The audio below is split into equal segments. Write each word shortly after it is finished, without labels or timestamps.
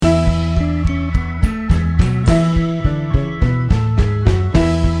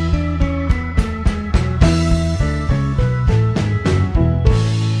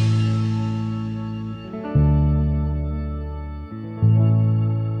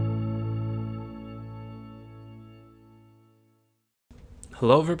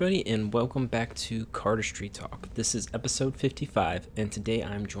Hello, everybody, and welcome back to Cardistry Talk. This is episode 55, and today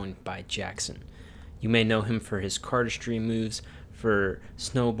I'm joined by Jackson. You may know him for his cardistry moves, for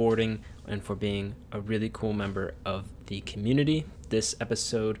snowboarding, and for being a really cool member of the community. This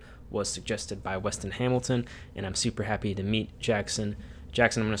episode was suggested by Weston Hamilton, and I'm super happy to meet Jackson.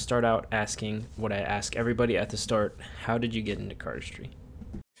 Jackson, I'm going to start out asking what I ask everybody at the start. How did you get into cardistry?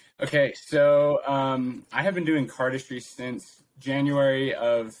 Okay, so I have been doing cardistry since January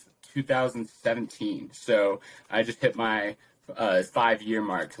of 2017. So I just hit my 5-year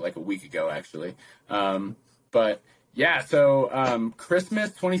mark like a week ago, actually. But yeah, so Christmas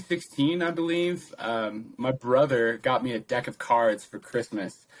 2016, I believe, my brother got me a deck of cards for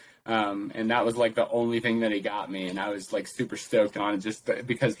Christmas. And that was like the only thing that he got me, and I was like super stoked on it just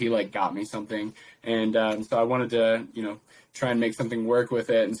because he like got me something, and so I wanted to try and make something work with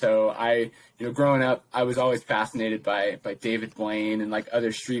it. And so growing up, I was always fascinated by David Blaine and like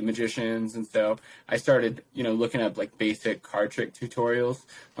other street magicians, and so I started looking up like basic card trick tutorials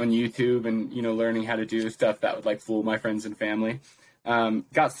on YouTube and learning how to do stuff that would like fool my friends and family.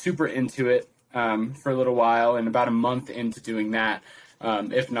 Got super into it for a little while, and about a month into doing that.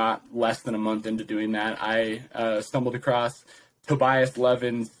 If not less than a month into doing that, I stumbled across Tobias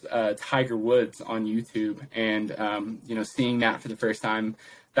Levin's Tiger Woods on YouTube, and seeing that for the first time.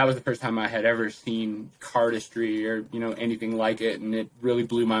 That was the first time I had ever seen cardistry or anything like it, and it really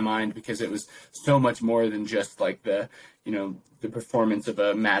blew my mind because it was so much more than just like the performance of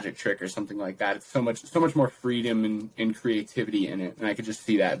a magic trick or something like that. It's so much more freedom and creativity in it, and I could just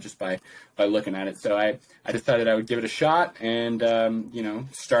see that just by looking at it. So I decided I would give it a shot, and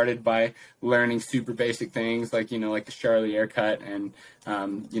started by learning super basic things like like the Charlie air cut and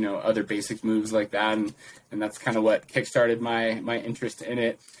other basic moves like that, and that's kind of what kickstarted my interest in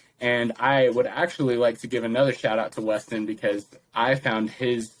it. And I would actually like to give another shout out to Weston because I found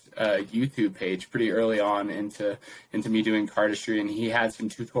his YouTube page pretty early on into me doing cardistry, and he had some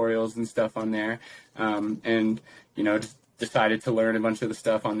tutorials and stuff on there, and just decided to learn a bunch of the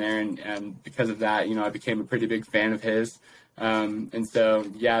stuff on there, and because of that, I became a pretty big fan of his, and so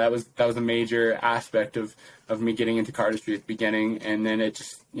yeah, that was a major aspect of me getting into cardistry at the beginning, and then it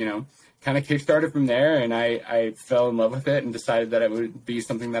just kind of kickstarted from there, and I fell in love with it and decided that it would be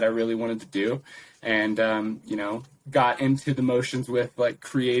something that I really wanted to do, and got into the motions with like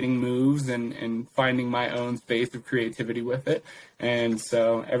creating moves and finding my own space of creativity with it. And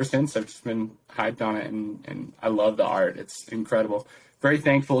so ever since, I've just been hyped on it, and I love the art. It's incredible. Very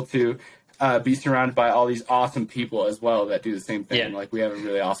thankful to be surrounded by all these awesome people as well that do the same thing. Yeah. Like we have a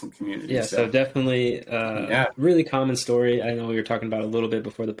really awesome community. Yeah, so definitely yeah. really common story. I know we were talking about a little bit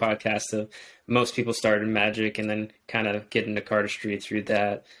before the podcast of most people started in magic and then kind of get into cardistry through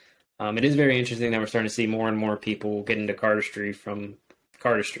that. It is very interesting that we're starting to see more and more people get into cardistry from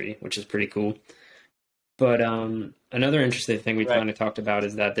cardistry, which is pretty cool. But another interesting thing we kind of talked about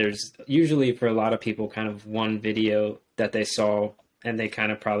is that there's usually for a lot of people kind of one video that they saw and they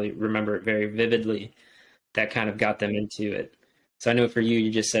kind of probably remember it very vividly that kind of got them into it. So I know for you, you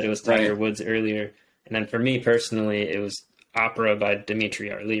just said it was Tiger Woods earlier. And then for me personally, it was Opera by Dimitri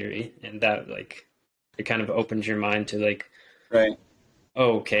Arleri. And that like, it kind of opens your mind to like,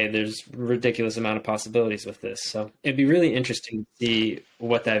 oh, okay, there's a ridiculous amount of possibilities with this. So it'd be really interesting to see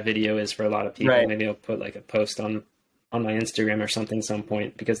what that video is for a lot of people. Maybe I'll put like a post on my Instagram or something at some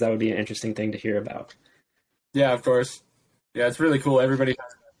point, because that would be an interesting thing to hear about. Yeah, of course. Yeah, it's really cool. Everybody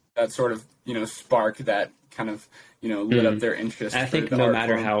has that sort of, spark that kind of, lit up their interest. I think no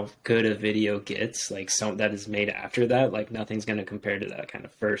matter how good a video gets, like some that is made after that, like nothing's going to compare to that kind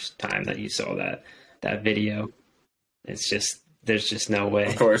of first time that you saw that video. It's just, there's just no way.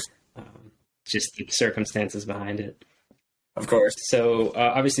 Of course. Just the circumstances behind it. Of course. So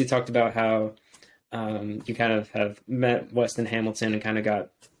obviously you talked about how you kind of have met Weston Hamilton and kind of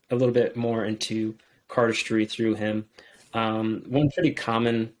got a little bit more into cardistry through him. One pretty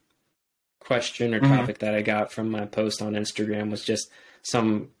common question or topic that I got from my post on Instagram was just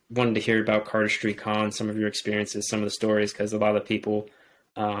wanted to hear about Cardistry Con, some of your experiences, some of the stories, because a lot of people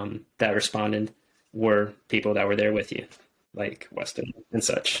that responded were people that were there with you, like Weston and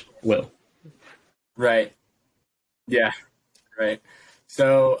such. Will. Right. Yeah. Right.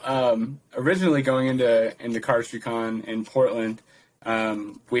 So originally going into Cardistry Con in Portland,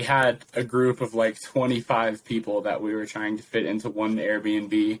 we had a group of like 25 people that we were trying to fit into one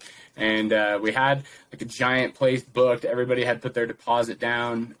Airbnb, and we had like a giant place booked. Everybody had put their deposit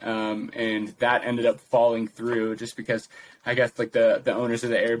down, and that ended up falling through just because I guess like the owners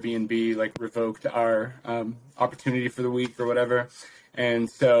of the Airbnb like revoked our opportunity for the week or whatever. And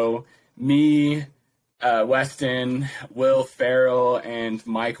so me, Weston, Will Farrell, and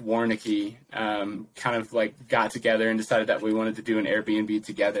Mike Warnicki kind of like got together and decided that we wanted to do an Airbnb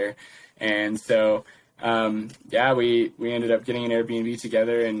together. And so, yeah, we ended up getting an Airbnb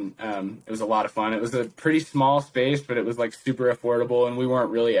together, and it was a lot of fun. It was a pretty small space, but it was like super affordable, and we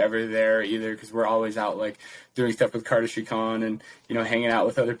weren't really ever there either because we're always out like doing stuff with Cardistry Con and, you know, hanging out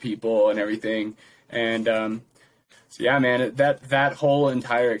with other people and everything. And so yeah, man, that whole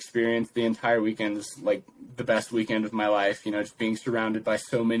entire experience, the entire weekend was like the best weekend of my life. You know, just being surrounded by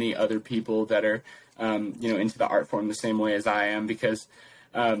so many other people that are, you know, into the art form the same way as I am. Because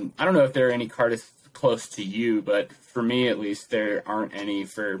I don't know if there are any cardists close to you, but for me at least, there aren't any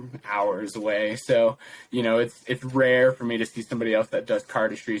for hours away. So, you know, it's rare for me to see somebody else that does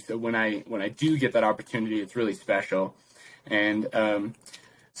cardistry. So when I do get that opportunity, it's really special. And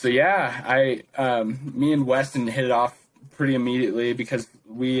so yeah, me and Weston hit it off pretty immediately because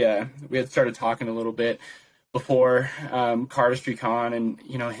we had started talking a little bit before Cardistry Con, and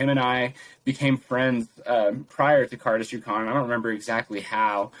you know, him and I became friends prior to Cardistry Con. I don't remember exactly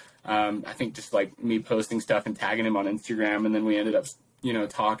how. I think just like me posting stuff and tagging him on Instagram, and then we ended up, you know,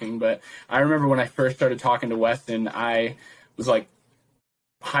 talking. But I remember when I first started talking to Weston, I was like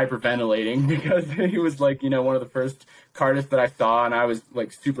hyperventilating because he was like, you know, one of the first cardists that I saw, and I was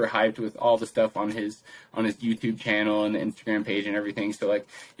like super hyped with all the stuff on his YouTube channel and the Instagram page and everything. So like,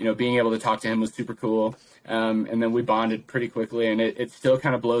 you know, being able to talk to him was super cool. And then we bonded pretty quickly, and it still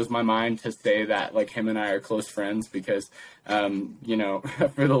kind of blows my mind to say that like him and I are close friends because, you know,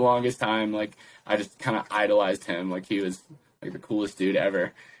 for the longest time, like I just kind of idolized him. Like he was like the coolest dude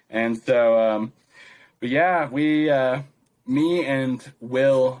ever. And so, but yeah, me and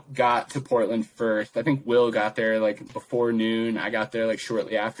Will got to Portland first. I think Will got there like before noon. I got there like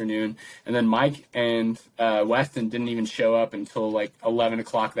shortly after noon. And then Mike and Weston didn't even show up until like 11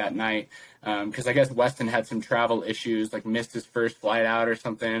 o'clock that night. Because I guess Weston had some travel issues, like missed his first flight out or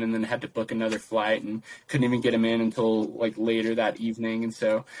something, and then had to book another flight and couldn't even get him in until like later that evening. And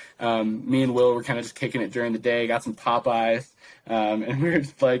so me and Will were kind of just kicking it during the day, got some Popeyes, and we were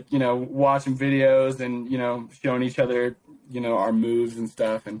just like, you know, watching videos and, you know, showing each other, you know, our moves and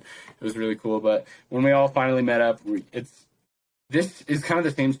stuff, and it was really cool. But when we all finally met up, this is kind of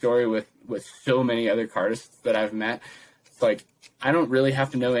the same story with so many other cardists that I've met. It's like I don't really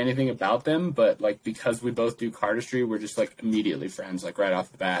have to know anything about them, but like because we both do cardistry, we're just like immediately friends, like right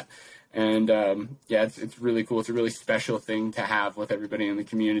off the bat. And yeah, it's really cool. It's a really special thing to have with everybody in the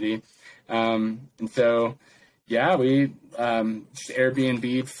community. And so yeah, we just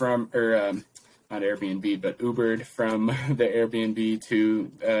Airbnb'd from, or not Airbnb, but Ubered from the Airbnb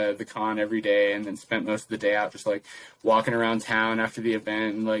to the con every day, and then spent most of the day out just like walking around town after the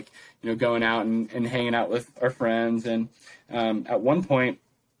event and like, you know, going out and hanging out with our friends. And at one point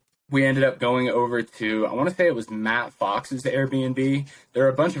we ended up going over to, I want to say it was Matt Fox's Airbnb. There were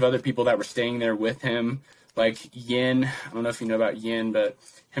a bunch of other people that were staying there with him, like Yin. I don't know if you know about Yin, but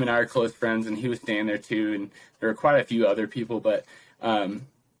him and I are close friends, and he was staying there too. And there were quite a few other people, but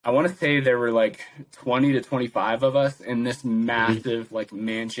I want to say there were like 20 to 25 of us in this massive like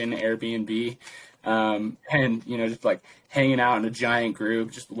mansion Airbnb. And, you know, just like hanging out in a giant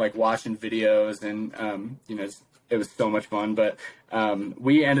group, just like watching videos, and, you know, it was so much fun. But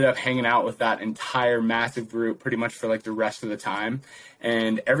we ended up hanging out with that entire massive group pretty much for like the rest of the time.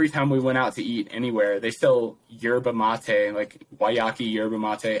 And every time we went out to eat anywhere, they sell yerba mate, like Wayaki yerba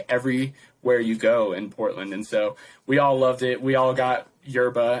mate, everywhere you go in Portland. And so we all loved it. We all got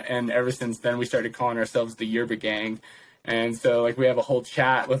yerba, and ever since then we started calling ourselves the Yerba Gang. And so like we have a whole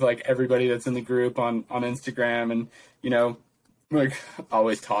chat with like everybody that's in the group on Instagram, and, you know, like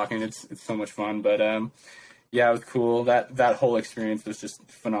always talking. It's so much fun. But yeah, it was cool. That whole experience was just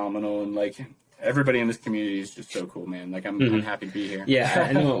phenomenal, and like everybody in this community is just so cool, man. Like I'm happy to be here. Yeah,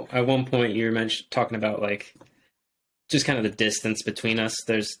 I know at one point you were talking about like just kind of the distance between us.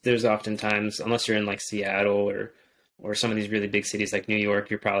 There's oftentimes, unless you're in like Seattle or some of these really big cities like New York,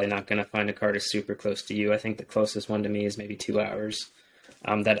 you're probably not going to find a cardist super close to you. I think the closest one to me is maybe 2 hours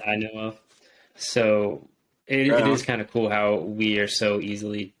that I know of. So it is kind of cool how we are so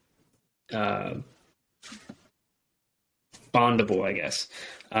easily bondable, I guess.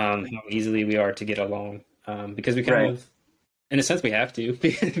 How easily we are to get along, because we kind of, in a sense, we have to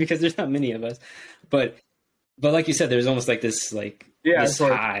because there's not many of us. But like you said, there's almost like this this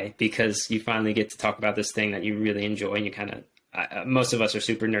high because you finally get to talk about this thing that you really enjoy, and you kind of most of us are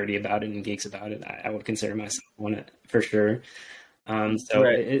super nerdy about it and geeks about it. I would consider myself one for sure. So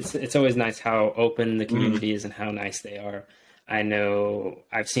it's always nice how open the community is and how nice they are. I know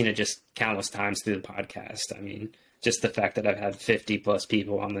I've seen it just countless times through the podcast. I mean, just the fact that I've had 50 plus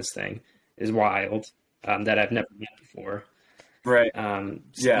people on this thing is wild. that I've never met before. Right.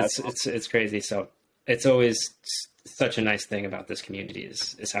 Yeah. It's crazy. So it's always such a nice thing about this community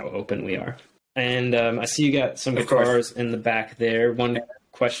is how open we are. And I see you got some Of course. guitars in the back there. One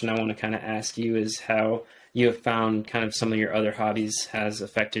question I want to kind of ask you is how you have found kind of some of your other hobbies has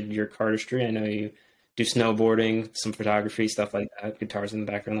affected your cardistry. I know you do snowboarding, some photography, stuff like that, guitars in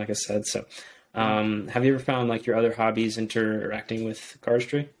the background, like I said. So have you ever found like your other hobbies interacting with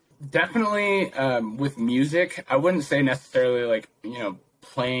cardistry? Definitely with music. I wouldn't say necessarily like,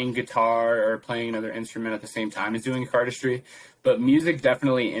 playing guitar or playing another instrument at the same time as doing cardistry, but music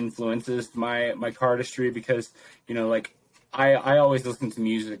definitely influences my cardistry because, like I always listen to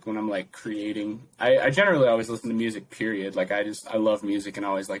music when I'm like creating. I generally always listen to music, period. Like I love music and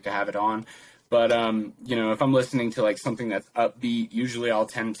always like to have it on. But if I'm listening to like something that's upbeat, usually I'll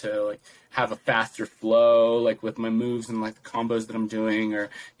tend to like have a faster flow, like with my moves and like the combos that I'm doing. Or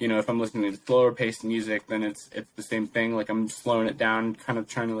if I'm listening to slower paced music, then it's the same thing. Like I'm slowing it down, kind of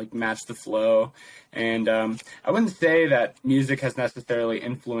trying to like match the flow. And I wouldn't say that music has necessarily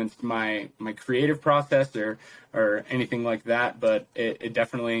influenced my creative process or anything like that, but it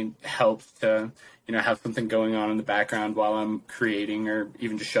definitely helps to have something going on in the background while I'm creating or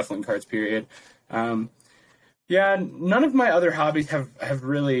even just shuffling cards, period. Yeah, none of my other hobbies have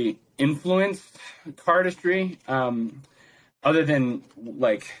really influenced cardistry, other than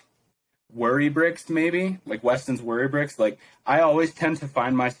like worry bricks, maybe like Weston's worry bricks. Like I always tend to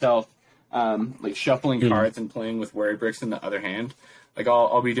find myself like shuffling cards and playing with worry bricks in the other hand. Like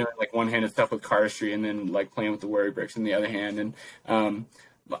I'll be doing like one-handed stuff with cardistry and then like playing with the worry bricks in the other hand. And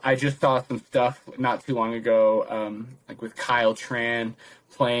I just saw some stuff not too long ago, like with Kyle Tran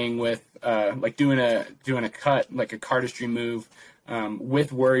playing with like doing a cut, like a cardistry move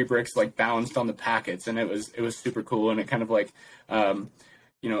with worry bricks like balanced on the packets, and it was super cool, and it kind of like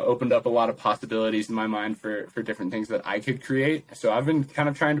opened up a lot of possibilities in my mind for different things that I could create. So I've been kind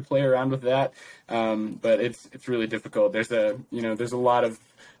of trying to play around with that, but it's really difficult. There's a lot of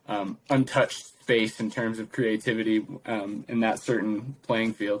untouched space in terms of creativity in that certain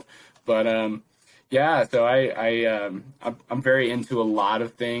playing field. But yeah, so I'm very into a lot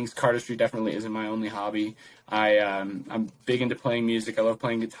of things. Cardistry definitely isn't my only hobby. I'm big into playing music. I love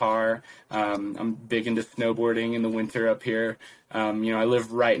playing guitar. I'm big into snowboarding in the winter up here. I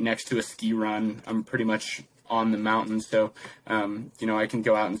live right next to a ski run. I'm pretty much on the mountain, so I can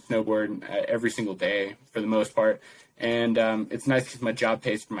go out and snowboard every single day for the most part. And it's nice because my job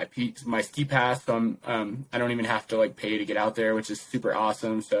pays for my ski pass, so I don't even have to like pay to get out there, which is super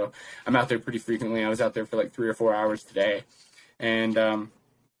awesome. So I'm out there pretty frequently. I was out there for like 3 or 4 hours today, and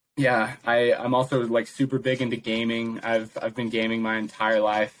yeah, I'm also like super big into gaming. I've been gaming my entire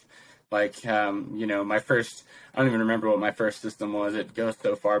life. Like my first, I don't even remember what my first system was. It goes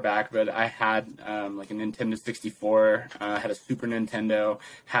so far back, but I had like a Nintendo 64, had a Super Nintendo,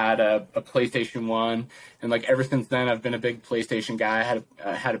 had a PlayStation 1, and like ever since then I've been a big PlayStation guy.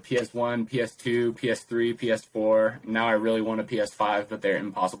 I had a PS1, PS2, PS3, PS4. Now I really want a PS5, but they're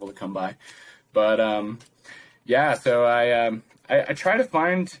impossible to come by. But yeah, so I try to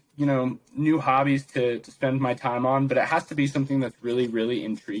find new hobbies to spend my time on, but it has to be something that's really, really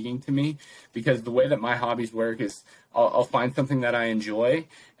intriguing to me, because the way that my hobbies work is I'll find something that I enjoy,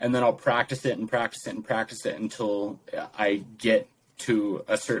 and then I'll practice it and practice it and practice it until I get to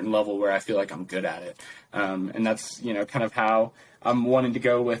a certain level where I feel like I'm good at it. And that's kind of how I'm wanting to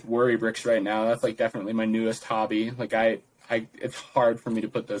go with worry bricks right now. That's like definitely my newest hobby. Like it's hard for me to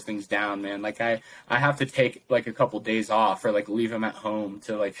put those things down, man. Like I have to take like a couple days off or like leave them at home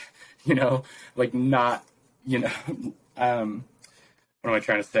to like, like not, what am I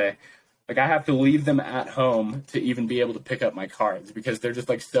trying to say? Like I have to leave them at home to even be able to pick up my cards, because they're just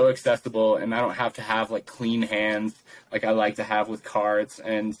like so accessible, and I don't have to have like clean hands like I like to have with cards.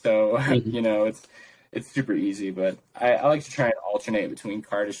 And so, it's super easy, but I like to try and alternate between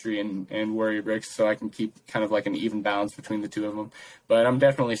cardistry and worry bricks so I can keep kind of like an even balance between the two of them. But I'm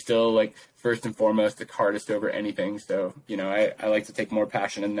definitely still like first and foremost a cardist over anything. So, I like to take more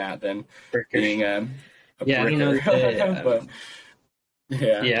passion in that than being a Yeah, I don't know if bricker. But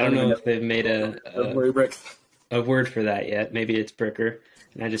I don't know if they've made worry bricks. a word for that yet. Maybe it's bricker,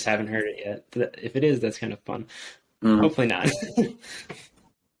 and I just haven't heard it yet. But if it is, that's kind of fun. Hopefully not.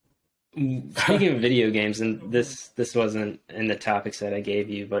 Speaking of video games, and this wasn't in the topics that I gave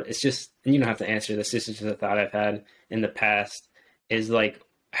you, but it's just, and you don't have to answer this, this is just a thought I've had in the past, is like,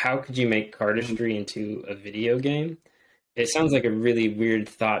 how could you make cardistry into a video game? It sounds like a really weird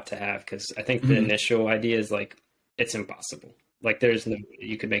thought to have, because I think the initial idea is like, it's impossible. Like there's no way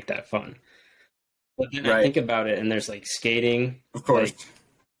you could make that fun. But then I think about it, and there's like skating. Of course. Like,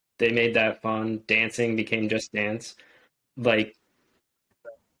 They made that fun. Dancing became Just Dance. Like,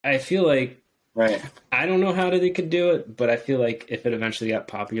 I feel like Right. I don't know how they could do it, but I feel like if it eventually got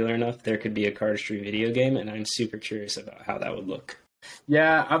popular enough, there could be a cardistry video game, and I'm super curious about how that would look.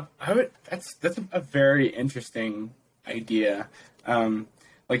 Yeah, I would. That's a very interesting idea.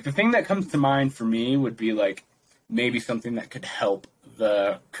 Like the thing that comes to mind for me would be like maybe something that could help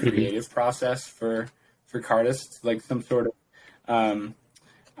the Mhm. creative process for cardists, like some sort of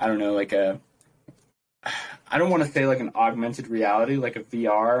I don't know, like a I don't want to say like an augmented reality, like a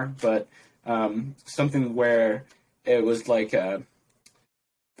VR, but something where it was like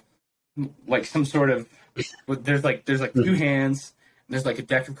some sort of there's like two Mhm. hands, and there's like a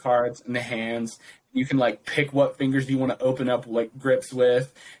deck of cards in the hands. You can like pick what fingers you want to open up like grips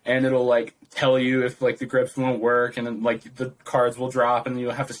with, and it'll like tell you if like the grips won't work, and then like the cards will drop, and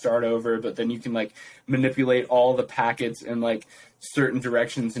you'll have to start over. But then you can like manipulate all the packets in like certain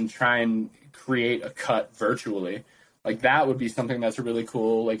directions and try and create a cut virtually. Like that would be something that's really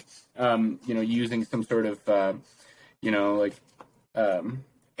cool. Like using some sort of like um,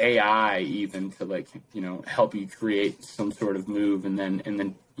 AI even to like help you create some sort of move and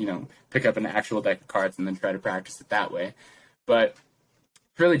then pick up an actual deck of cards and then try to practice it that way. But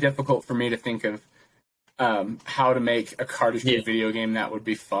it's really difficult for me to think of how to make a Yeah, cardistry video game that would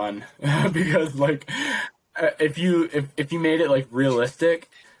be fun because like if you made it like realistic,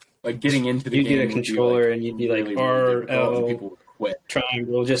 like getting into the you'd get a game would be like controller and you'd be like really really R difficult and L people would quit.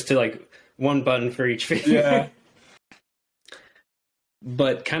 triangle just to like one button for each finger. Yeah.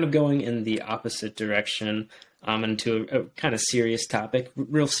 But kind of going in the opposite direction, into a kind of serious topic,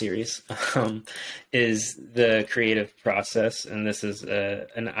 real serious, um, is the creative process. And this is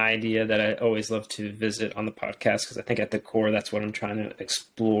an idea that I always love to visit on the podcast because I think at the core, that's what I'm trying to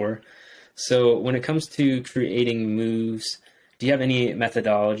explore. So when it comes to creating moves, do you have any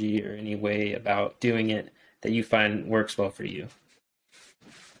methodology or any way about doing it that you find works well for you?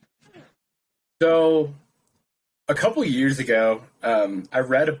 So a couple years ago, I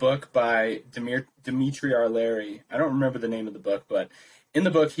read a book by Dimitri Arleri. I don't remember the name of the book, but in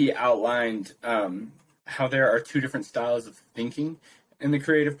the book, he outlined how there are two different styles of thinking in the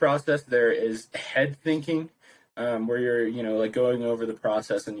creative process. There is head thinking, where you're, like going over the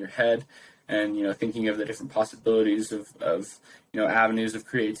process in your head and, thinking of the different possibilities of avenues of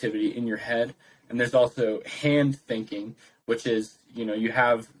creativity in your head. And there's also hand thinking, which is, you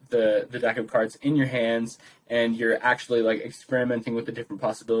have the deck of cards in your hands and you're actually like experimenting with the different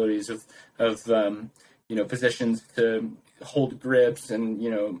possibilities of positions to hold grips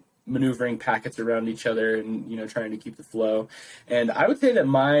and maneuvering packets around each other and trying to keep the flow. And I would say that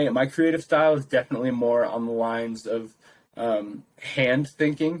my creative style is definitely more on the lines of hand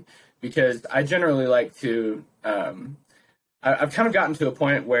thinking because I generally like to I've kind of gotten to a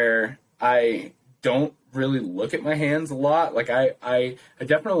point where I don't really look at my hands a lot. Like I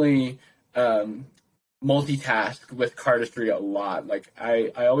definitely um, multitask with cardistry a lot. Like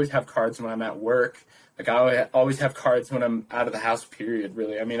I always have cards when I'm at work. Like I always have cards when I'm out of the house. Period.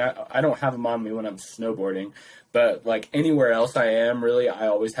 Really. I mean, I don't have them on me when I'm snowboarding, but like anywhere else I am, really, I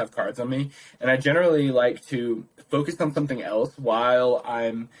always have cards on me. And I generally like to focus on something else while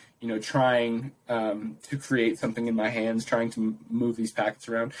I'm trying to create something in my hands, trying to move these packets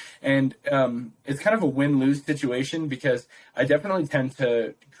around. And it's kind of a win-lose situation because I definitely tend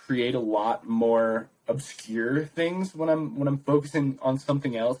to create a lot more obscure things when I'm focusing on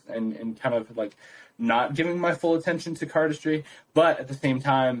something else and kind of like not giving my full attention to cardistry. But at the same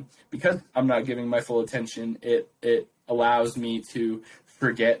time, because I'm not giving my full attention, it allows me to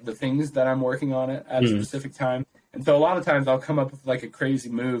forget the things that I'm working on at a Hmm. specific time. And so a lot of times I'll come up with like a crazy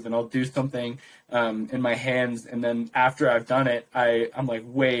move and I'll do something in my hands. And then after I've done it, I'm like,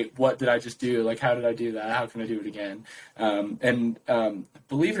 wait, what did I just do? Like, how did I do that? How can I do it again? And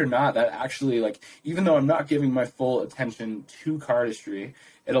believe it or not, that actually like, even though I'm not giving my full attention to cardistry,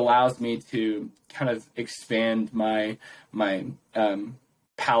 it allows me to kind of expand my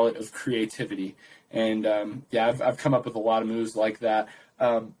palette of creativity. And yeah, I've come up with a lot of moves like that.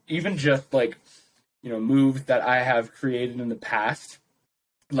 Even just like moves that I have created in the past,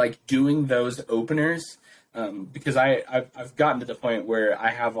 like doing those openers, because I've gotten to the point where I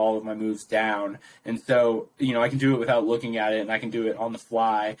have all of my moves down, and so I can do it without looking at it, and I can do it on the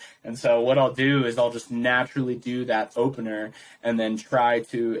fly. And so what I'll do is I'll just naturally do that opener, and then try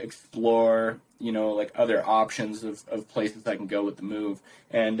to explore like other options of places I can go with the move.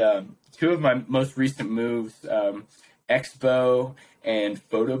 And two of my most recent moves, Expo and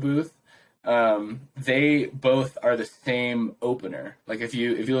Photo Booth. they both are the same opener. Like if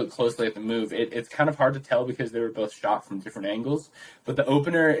you look closely at the move, it's kind of hard to tell because they were both shot from different angles. But the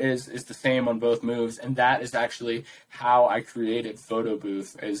opener is the same on both moves, and that is actually how I created Photo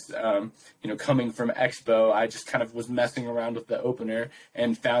Booth. Is coming from Expo, I just kind of was messing around with the opener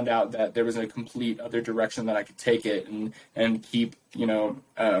and found out that there was a complete other direction that I could take it and keep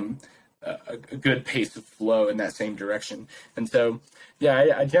a good pace of flow in that same direction. And so,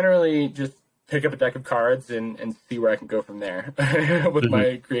 yeah, I generally just pick up a deck of cards and see where I can go from there with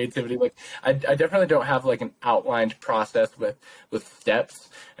my creativity. Like I definitely don't have like an outlined process with steps.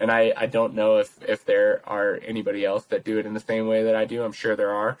 And I don't know if there are anybody else that do it in the same way that I do. I'm sure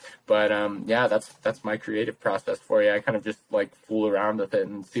there are. But yeah, that's my creative process for you. I kind of just like fool around with it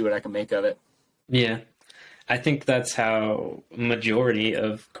and see what I can make of it. Yeah. I think that's how majority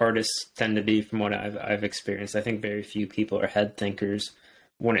of cardists tend to be from what I've experienced. I think very few people are head thinkers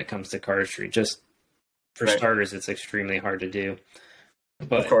when it comes to cardistry. Just for starters, it's extremely hard to do.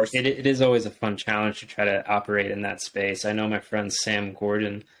 But of course, it is always a fun challenge to try to operate in that space. I know my friend Sam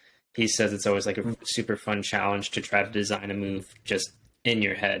Gordon, he says it's always like a super fun challenge to try to design a move just in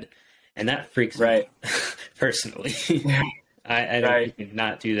your head. And that freaks me out, personally. I don't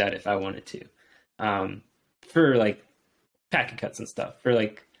not do that if I wanted to. For like packet cuts and stuff, for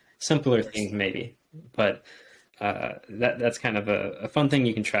like simpler things maybe, but that's kind of a fun thing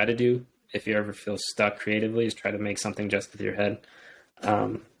you can try to do if you ever feel stuck creatively, is try to make something just with your head.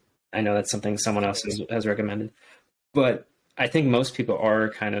 I know that's something someone else has recommended, but I think most people are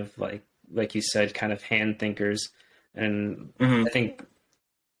kind of like you said, kind of hand thinkers, and I think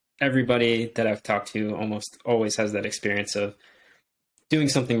everybody that I've talked to almost always has that experience of doing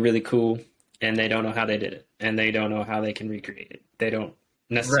something really cool and they don't know how they did it, and they don't know how they can recreate it. They don't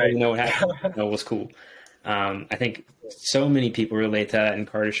necessarily know what happened. Know what's cool. I think so many people relate to that in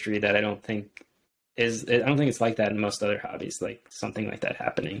cardistry that I don't think it's like that in most other hobbies, like something like that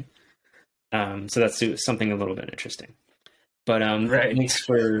happening. So that's something a little bit interesting. But thanks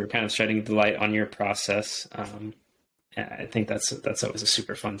for kind of shedding the light on your process. I think that's always a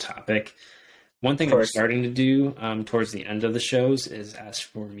super fun topic. One thing I'm starting to do towards the end of the shows is ask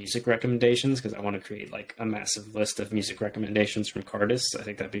for music recommendations, because I want to create like a massive list of music recommendations from cardists. I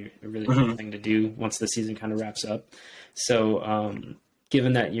think that'd be a really cool thing to do once the season kind of wraps up. So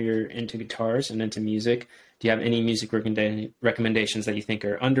given that you're into guitars and into music, do you have any music recommendations that you think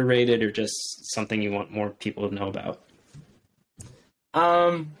are underrated or just something you want more people to know about?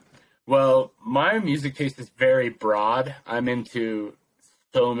 Well, my music taste is very broad. I'm into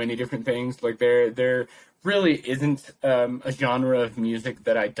so many different things. Like there really isn't a genre of music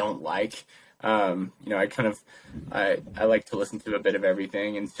that I don't like. I like to listen to a bit of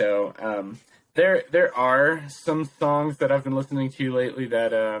everything, and so there are some songs that I've been listening to lately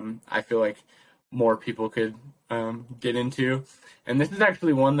that I feel like more people could get into. And this is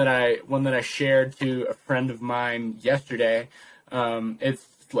actually one that I shared to a friend of mine yesterday. It's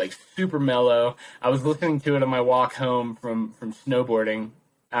like super mellow. I was listening to it on my walk home from snowboarding.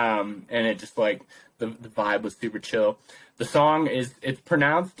 And it just like the vibe was super chill. The song it's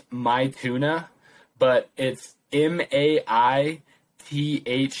pronounced My Tuna, but it's Maithuna,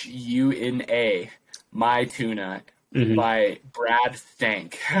 My Tuna, by Brad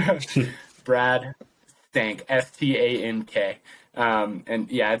Stank. Brad Stank, Stank. And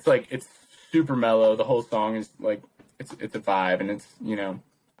yeah, it's super mellow. The whole song is like it's a vibe, and it's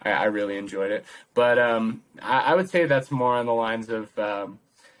I really enjoyed it. But I would say that's more on the lines of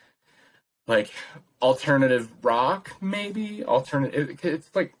like alternative rock, maybe alternative. It's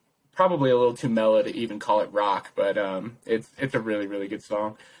like probably a little too mellow to even call it rock, but it's a really, really good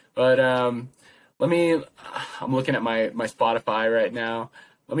song. But I'm looking at my Spotify right now.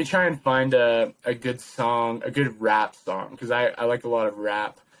 Let me try and find a good song, a good rap song, because I like a lot of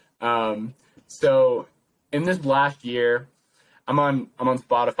rap. So in this last year, I'm on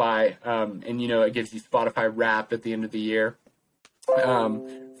Spotify, and it gives you Spotify Wrapped at the end of the year.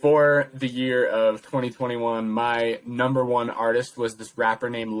 For the year of 2021, my number one artist was this rapper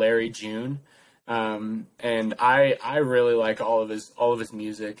named Larry June, and I really like all of his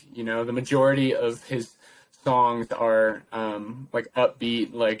music. The majority of his songs are like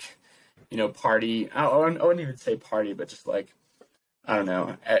upbeat, like party. I wouldn't even say party, but just like I don't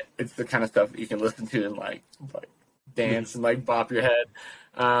know. It's the kind of stuff that you can listen to and like dance and like bop your head.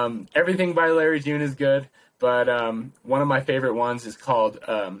 Everything by Larry June is good. But one of my favorite ones is called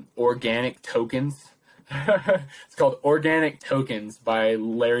Organic Tokens. It's called Organic Tokens by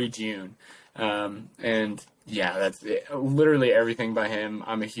Larry June. And Yeah, that's it. Literally everything by him.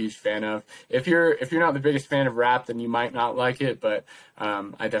 I'm a huge fan of. If you're not the biggest fan of rap, then you might not like it, but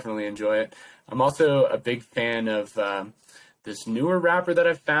I definitely enjoy it. I'm also a big fan of this newer rapper that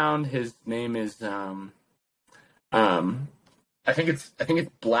I've found. His name is um, I think it's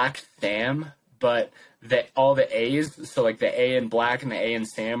Black Sam, but all the A's, so like the A in Black and the A in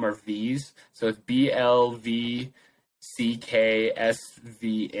Sam are V's, so it's BLVCKSVM,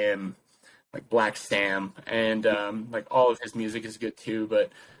 like Black Sam, and like all of his music is good too.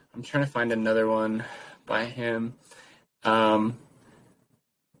 But I'm trying to find another one by him. Um,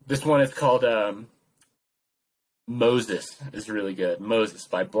 this one is called Moses is really good. Moses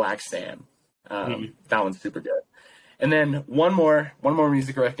by Black Sam. That one's super good. And then one more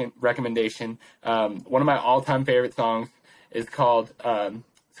music recommendation. One of my all-time favorite songs is called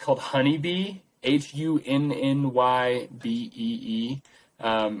it's called Honeybee, HUNNYBEE,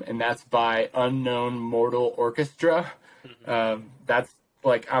 and that's by Unknown Mortal Orchestra. That's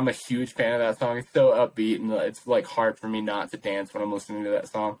like, I'm a huge fan of that song. It's so upbeat, and it's like hard for me not to dance when I'm listening to that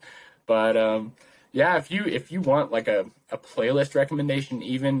song. But yeah, if you want like a playlist recommendation,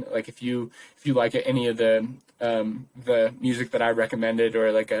 even like if you like any of the music that I recommended,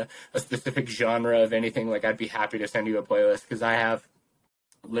 or like a specific genre of anything, like I'd be happy to send you a playlist, because I have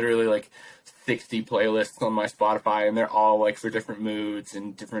literally like 60 playlists on my Spotify, and they're all like for different moods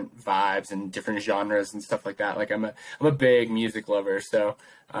and different vibes and different genres and stuff like that. Like I'm a big music lover, so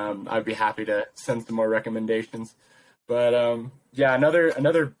I'd be happy to send some more recommendations. But yeah,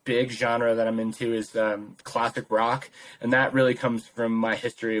 another big genre that I'm into is classic rock, and that really comes from my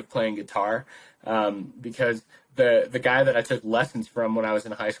history of playing guitar, because the guy that I took lessons from when I was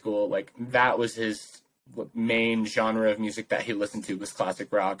in high school, like that was his main genre of music that he listened to, was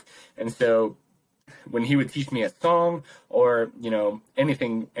classic rock. And so when he would teach me a song, or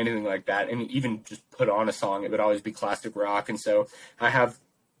anything like that, and even just put on a song, it would always be classic rock. And so I have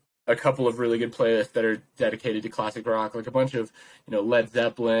a couple of really good playlists that are dedicated to classic rock, like a bunch of Led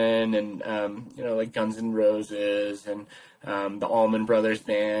Zeppelin, and like Guns N' Roses, and the Allman Brothers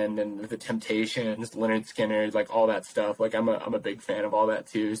Band, and the Temptations, Leonard Skinner, like all that stuff. Like I'm a big fan of all that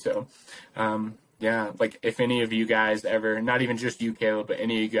too. So yeah, like if any of you guys ever, not even just you, Caleb, but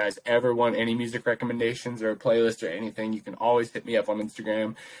any of you guys ever want any music recommendations or a playlist or anything, you can always hit me up on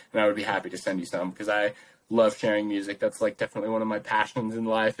Instagram, and I would be happy to send you some, because I love sharing music. That's like definitely one of my passions in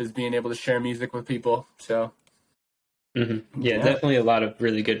life, is being able to share music with people. So yeah, definitely a lot of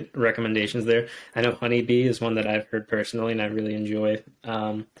really good recommendations there. I know Honeybee is one that I've heard personally and I really enjoy.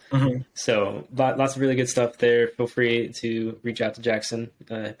 So lots of really good stuff there. Feel free to reach out to Jackson.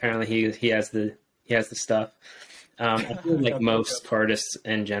 Apparently he has the stuff. I feel like most artists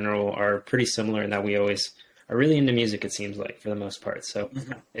in general are pretty similar in that we always are really into music, it seems like, for the most part. So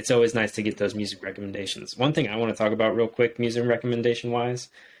it's always nice to get those music recommendations. One thing I want to talk about real quick, music recommendation wise,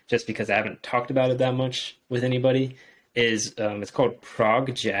 just because I haven't talked about it that much with anybody, is it's called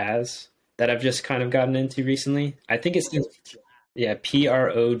prog jazz, that I've just kind of gotten into recently. I think it's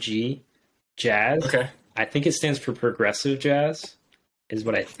PROG jazz. Okay. I think it stands for progressive jazz, is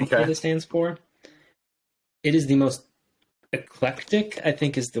what I think it stands for. It is the most eclectic, I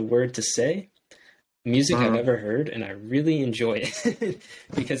think is the word to say, music I've ever heard, and I really enjoy it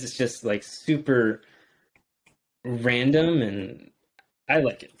because it's just like super random, and I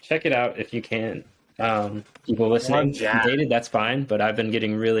like it. Check it out if you can. People listening, dated, that's fine, but I've been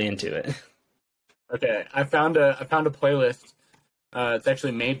getting really into it. Okay, I found a playlist. It's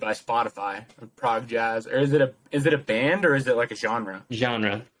actually made by Spotify, of prog jazz. Or is it a band, or is it like a genre?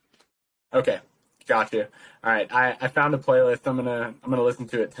 Genre. Okay, gotcha. All right, I found a playlist. I'm gonna listen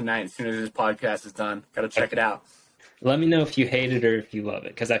to it tonight as soon as this podcast is done. Got to check it out. Let me know if you hate it or if you love it,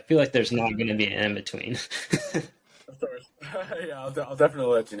 because I feel like there's not going to be an in between. Of course. Yeah, I'll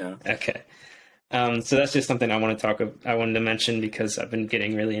definitely let you know. Okay. So that's just something I wanted to mention, because I've been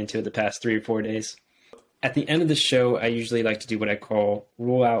getting really into it the past 3 or 4 days. At the end of the show, I usually like to do what I call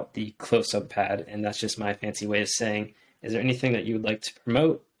roll out the close-up pad, and that's just my fancy way of saying, is there anything that you would like to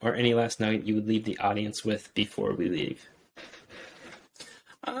promote, or any last note you would leave the audience with before we leave?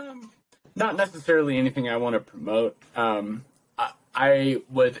 Not necessarily anything I want to promote. I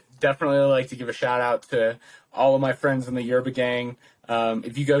would definitely like to give a shout out to all of my friends in the Yerba Gang.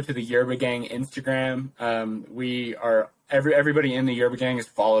 If you go to the Yerba Gang Instagram, we are everybody in the Yerba Gang is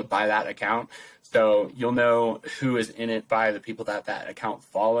followed by that account, so you'll know who is in it by the people that account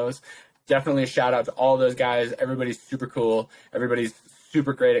follows. Definitely a shout out to all those guys. Everybody's super cool. Everybody's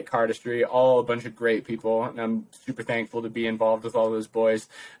super great at cardistry. All a bunch of great people, and I'm super thankful to be involved with all those boys.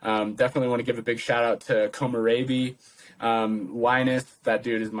 Definitely want to give a big shout out to Komorebi. Linus, that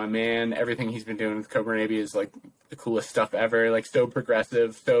dude is my man. Everything he's been doing with Copenhagen is like the coolest stuff ever, like so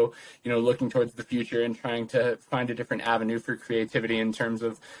progressive, so, looking towards the future and trying to find a different avenue for creativity in terms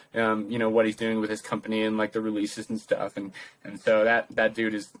of, what he's doing with his company and like the releases and stuff. And so that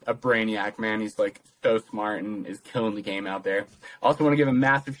dude is a brainiac, man. He's like so smart and is killing the game out there. Also want to give a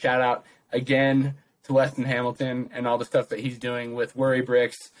massive shout out again to Weston Hamilton and all the stuff that he's doing with Worry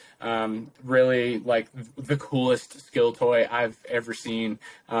Bricks. Really like the coolest skill toy I've ever seen.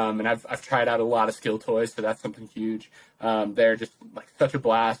 And I've tried out a lot of skill toys, so that's something huge. They're just like such a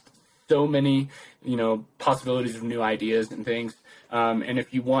blast. So many, possibilities of new ideas and things. And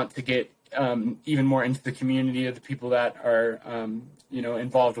if you want to get even more into the community of the people that are,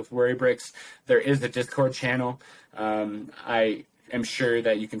 involved with Worry Bricks, there is a Discord channel. I'm sure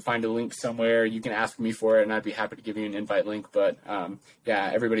that you can find a link somewhere. You can ask me for it, and I'd be happy to give you an invite link. But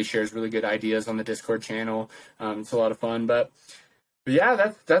everybody shares really good ideas on the Discord channel. It's a lot of fun. But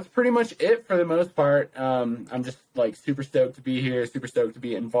yeah, that's pretty much it for the most part. I'm just like super stoked to be here, super stoked to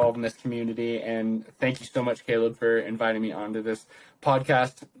be involved in this community. And thank you so much, Caleb, for inviting me onto this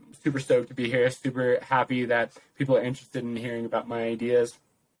podcast. Super stoked to be here. Super happy that people are interested in hearing about my ideas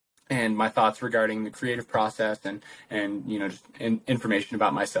and my thoughts regarding the creative process and just information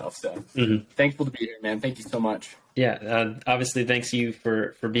about myself. So Thankful to be here, man. Thank you so much. Yeah. Obviously, thanks you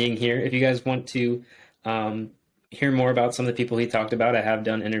for being here. If you guys want to hear more about some of the people he talked about, I have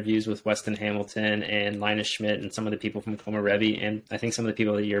done interviews with Weston Hamilton and Linus Schmidt and some of the people from Komorebi, and I think some of the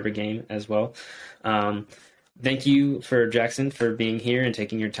people at the Yerba game as well. Thank you for Jackson for being here and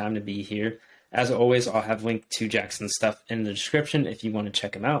taking your time to be here. As always, I'll have linked to Jackson's stuff in the description if you want to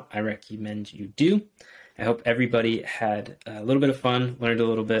check him out. I recommend you do. I hope everybody had a little bit of fun, learned a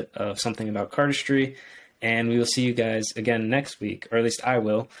little bit of something about cardistry, and we will see you guys again next week, or at least I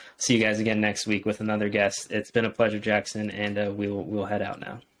will see you guys again next week with another guest. It's been a pleasure, Jackson, and we'll head out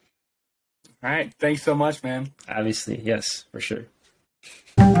now. All right. Thanks so much, man. Obviously, yes, for sure.